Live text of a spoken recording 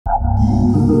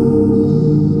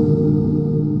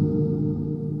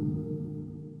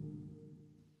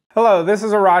Hello, this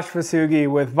is Arash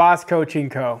Vossoughi with Voss Coaching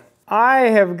Co. I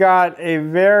have got a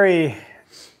very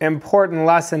important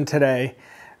lesson today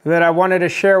that I wanted to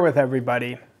share with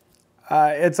everybody.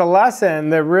 It's a lesson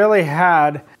that really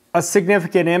had a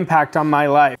significant impact on my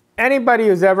life. Anybody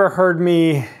who's ever heard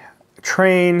me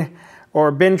train or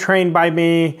been trained by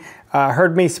me,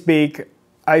 heard me speak,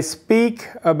 I speak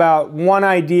about one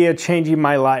idea changing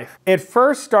my life. It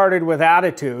first started with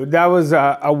attitude. That was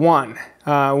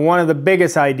one of the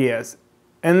biggest ideas.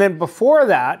 And then before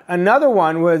that, another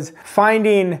one was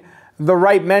finding the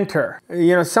right mentor.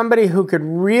 Somebody who could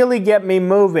really get me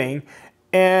moving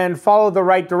and follow the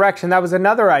right direction. That was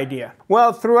another idea.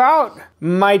 Well, throughout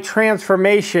my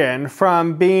transformation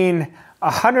from being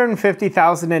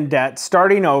 $150,000 in debt,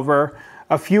 starting over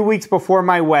a few weeks before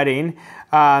my wedding,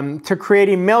 to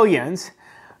creating millions.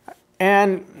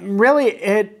 And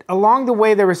really, along the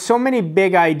way, there were so many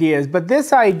big ideas, but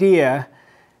this idea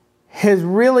has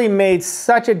really made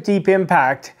such a deep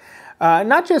impact,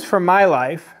 not just for my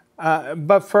life,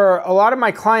 but for a lot of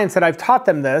my clients that I've taught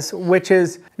them this, which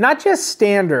is not just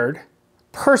standard,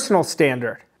 personal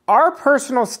standard. Our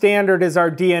personal standard is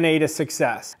our DNA to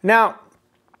success. Now,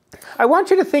 I want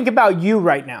you to think about you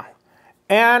right now,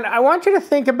 and I want you to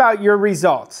think about your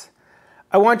results.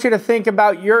 I want you to think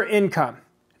about your income.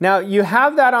 Now, you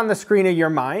have that on the screen of your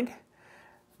mind.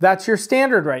 That's your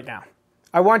standard right now.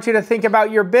 I want you to think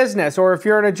about your business, or if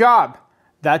you're in a job,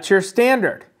 that's your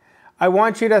standard. I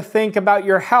want you to think about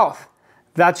your health.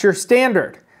 That's your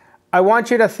standard. I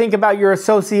want you to think about your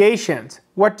associations.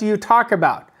 What do you talk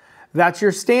about? That's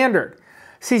your standard.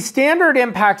 See, standard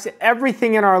impacts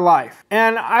everything in our life.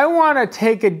 And I want to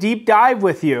take a deep dive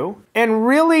with you and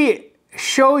really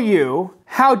show you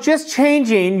how just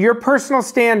changing your personal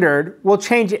standard will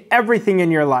change everything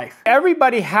in your life.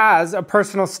 Everybody has a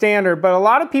personal standard, but a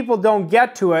lot of people don't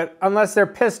get to it unless they're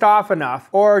pissed off enough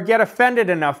or get offended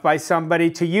enough by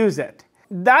somebody to use it.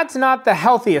 That's not the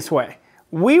healthiest way.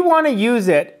 We want to use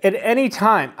it at any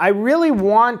time. I really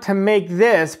want to make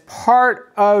this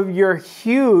part of your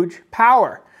huge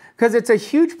power, because it's a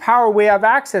huge power we have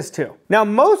access to. Now,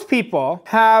 most people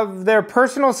have their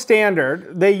personal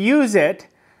standard. They use it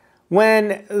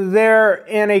when they're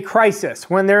in a crisis,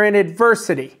 when they're in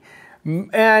adversity.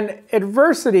 And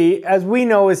adversity, as we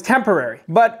know, is temporary.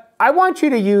 But I want you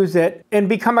to use it and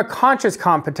become a conscious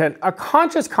competent. A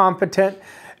conscious competent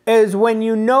is when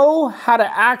you know how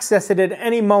to access it at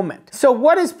any moment. So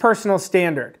what is personal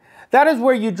standard? That is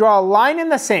where you draw a line in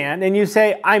the sand and you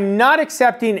say, I'm not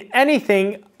accepting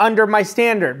anything under my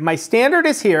standard. My standard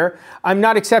is here. I'm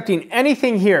not accepting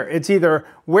anything here. It's either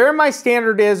where my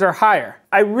standard is or higher.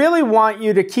 I really want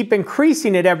you to keep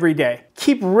increasing it every day.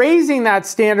 Keep raising that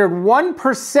standard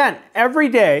 1% every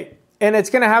day, and it's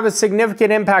going to have a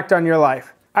significant impact on your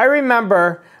life. I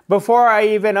remember before I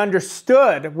even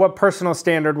understood what personal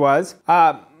standard was,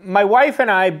 my wife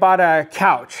and I bought a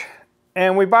couch.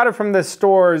 And we bought it from the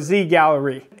store Z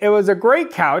Gallery. It was a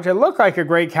great couch. It looked like a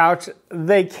great couch.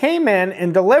 They came in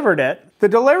and delivered it. The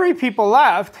delivery people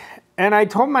left, and I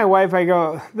told my wife, I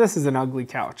go, this is an ugly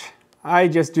couch. I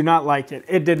just do not like it.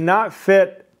 It did not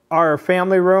fit our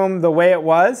family room the way it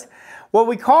was. Well,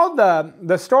 we called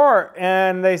the store,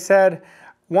 and they said,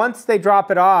 once they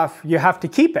drop it off, you have to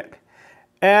keep it.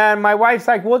 And my wife's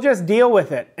like, we'll just deal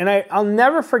with it. And I'll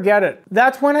never forget it.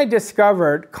 That's when I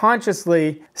discovered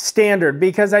consciously standard,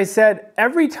 because I said,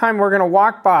 every time we're gonna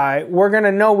walk by, we're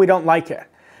gonna know we don't like it.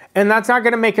 And that's not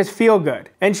gonna make us feel good.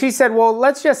 And she said, well,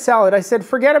 let's just sell it. I said,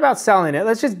 forget about selling it.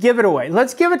 Let's just give it away.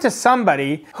 Let's give it to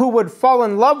somebody who would fall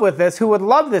in love with this, who would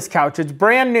love this couch. It's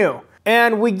brand new.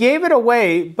 And we gave it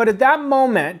away, but at that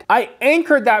moment, I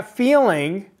anchored that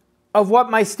feeling of what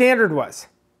my standard was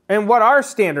and what our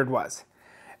standard was.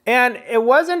 And it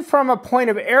wasn't from a point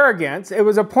of arrogance. It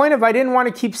was a point of I didn't want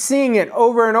to keep seeing it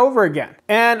over and over again.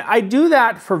 And I do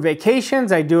that for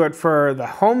vacations. I do it for the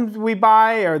homes we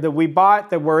buy or that we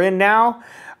bought that we're in now.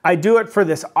 I do it for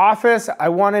this office. I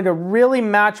wanted to really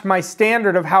match my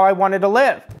standard of how I wanted to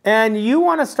live. And you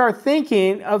want to start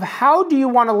thinking of how do you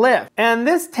want to live? And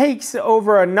this takes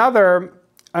over another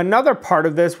part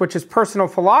of this, which is personal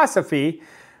philosophy.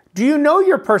 Do you know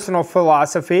your personal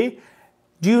philosophy?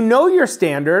 Do you know your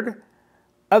standard?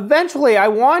 Eventually, I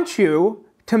want you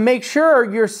to make sure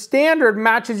your standard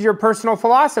matches your personal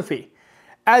philosophy.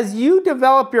 As you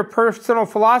develop your personal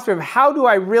philosophy of how do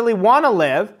I really want to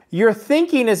live, your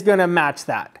thinking is going to match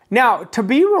that. Now, to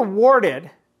be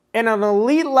rewarded at an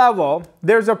elite level,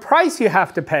 there's a price you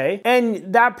have to pay,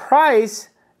 and that price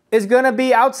is going to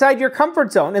be outside your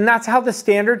comfort zone. And that's how the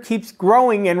standard keeps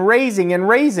growing and raising and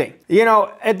raising. You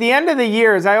know, at the end of the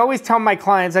years, I always tell my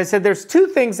clients, I said, there's two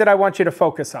things that I want you to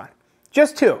focus on.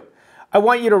 Just two. I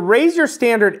want you to raise your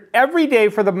standard every day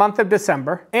for the month of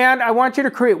December, and I want you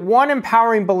to create one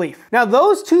empowering belief. Now,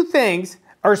 those two things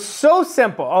are so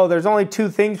simple. Oh, there's only two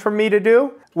things for me to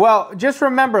do? Well, just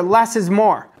remember, less is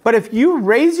more. But if you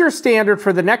raise your standard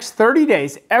for the next 30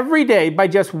 days, every day by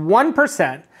just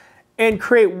 1%, and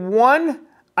create one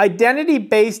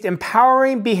identity-based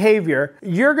empowering behavior,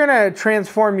 you're gonna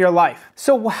transform your life.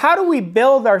 So how do we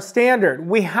build our standard?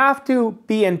 We have to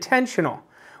be intentional.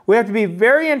 We have to be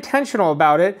very intentional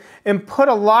about it and put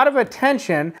a lot of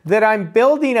attention that I'm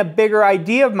building a bigger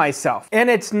idea of myself. And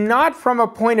it's not from a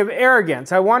point of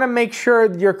arrogance. I want to make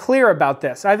sure you're clear about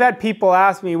this. I've had people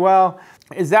ask me, well,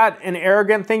 is that an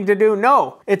arrogant thing to do?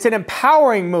 No, it's an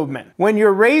empowering movement. When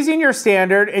you're raising your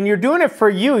standard and you're doing it for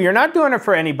you, you're not doing it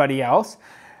for anybody else.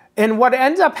 And what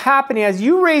ends up happening as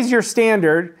you raise your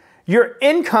standard, your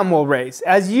income will raise.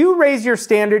 As you raise your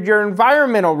standard, your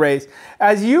environment will raise.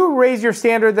 As you raise your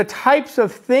standard, the types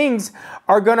of things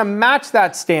are going to match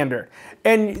that standard.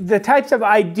 And the types of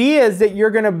ideas that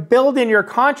you're going to build in your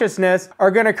consciousness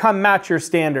are going to come match your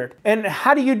standard. And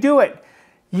how do you do it?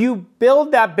 You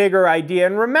build that bigger idea.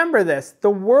 And remember this, the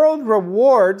world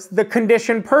rewards the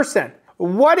conditioned person.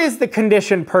 What is the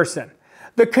conditioned person?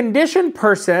 The conditioned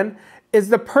person is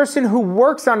the person who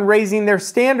works on raising their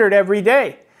standard every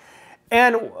day.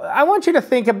 And I want you to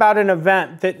think about an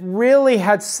event that really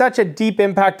had such a deep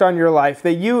impact on your life,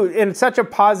 that you, in such a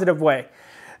positive way,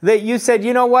 that you said,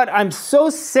 you know what, I'm so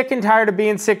sick and tired of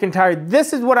being sick and tired.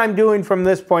 This is what I'm doing from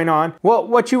this point on. Well,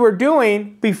 what you were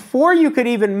doing, before you could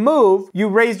even move, you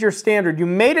raised your standard. You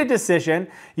made a decision.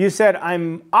 You said,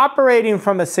 I'm operating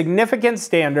from a significant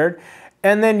standard.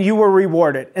 And then you were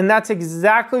rewarded. And that's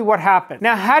exactly what happened.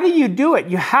 Now, how do you do it?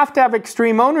 You have to have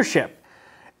extreme ownership.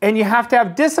 And you have to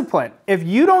have discipline. If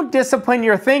you don't discipline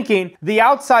your thinking, the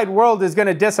outside world is going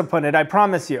to discipline it, I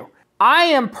promise you. I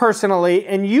am personally,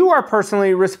 and you are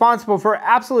personally, responsible for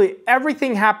absolutely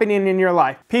everything happening in your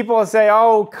life. People will say,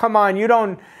 oh, come on, you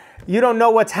don't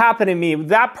know what's happening to me.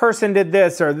 That person did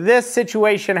this, or this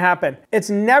situation happened.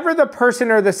 It's never the person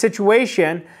or the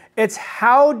situation. It's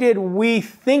how did we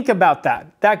think about that?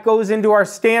 That goes into our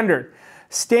standard.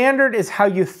 Standard is how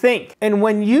you think. And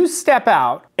when you step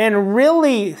out and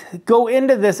really go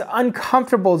into this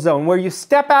uncomfortable zone, where you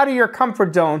step out of your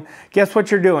comfort zone, guess what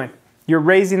you're doing? You're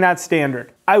raising that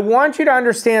standard. I want you to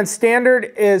understand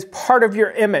standard is part of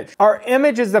your image. Our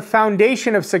image is the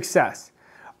foundation of success.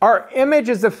 Our image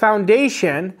is the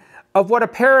foundation of what a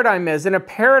paradigm is, and a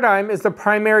paradigm is the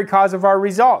primary cause of our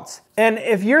results. And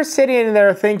if you're sitting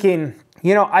there thinking,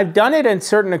 you know, I've done it in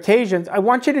certain occasions, I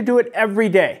want you to do it every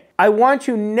day. I want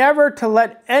you never to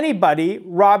let anybody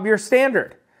rob your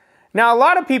standard. Now, a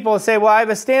lot of people say, well, I have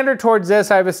a standard towards this,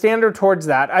 I have a standard towards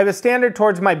that, I have a standard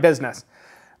towards my business,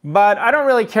 but I don't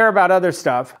really care about other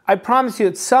stuff. I promise you,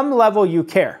 at some level, you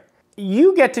care.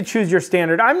 You get to choose your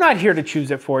standard. I'm not here to choose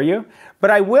it for you,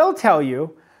 but I will tell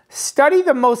you, study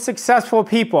the most successful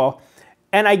people,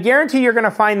 and I guarantee you're going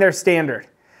to find their standard.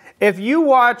 If you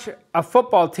watch a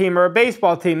football team or a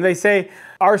baseball team, they say,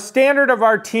 our standard of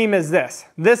our team is this.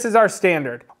 This is our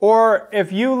standard. Or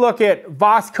if you look at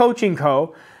Vossoughi Coaching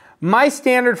Co., my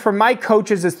standard for my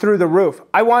coaches is through the roof.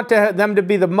 I want them to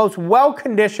be the most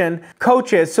well-conditioned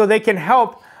coaches so they can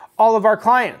help all of our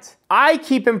clients. I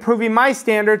keep improving my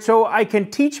standard so I can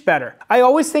teach better. I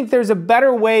always think there's a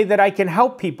better way that I can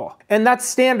help people, and that's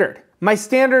standard. My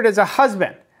standard is a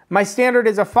husband. My standard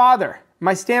is a father.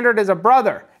 My standard is a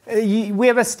brother. We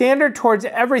have a standard towards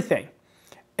everything.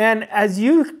 And as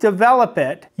you develop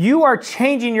it, you are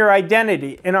changing your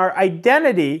identity. And our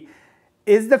identity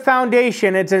is the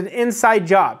foundation. It's an inside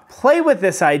job. Play with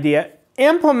this idea,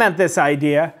 implement this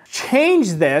idea,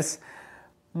 change this.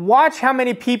 Watch how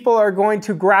many people are going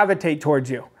to gravitate towards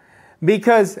you.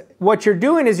 Because what you're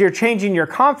doing is you're changing your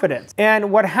confidence.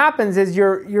 And what happens is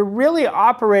you're really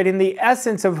operating the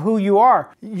essence of who you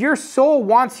are. Your soul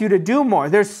wants you to do more.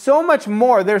 There's so much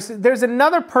more. There's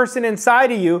another person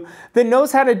inside of you that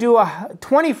knows how to do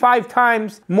 25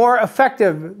 times more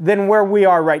effective than where we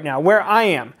are right now, where I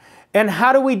am. And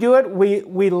how do we do it?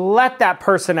 We let that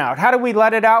person out. How do we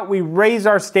let it out? We raise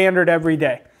our standard every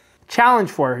day. Challenge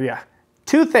for you.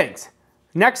 2 things.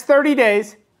 Next 30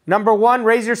 days, number 1,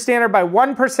 raise your standard by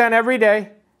 1% every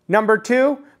day. Number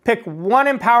 2, pick one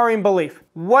empowering belief.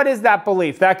 What is that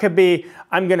belief? That could be,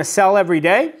 I'm going to sell every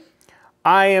day.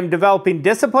 I am developing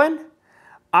discipline.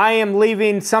 I am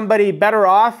leaving somebody better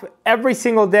off every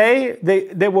single day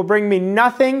that will bring me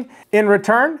nothing in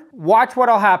return. Watch what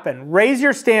will happen. Raise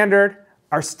your standard.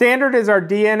 Our standard is our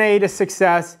DNA to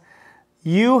success.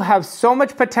 You have so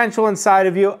much potential inside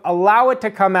of you. Allow it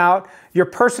to come out. Your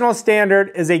personal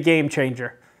standard is a game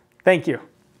changer. Thank you.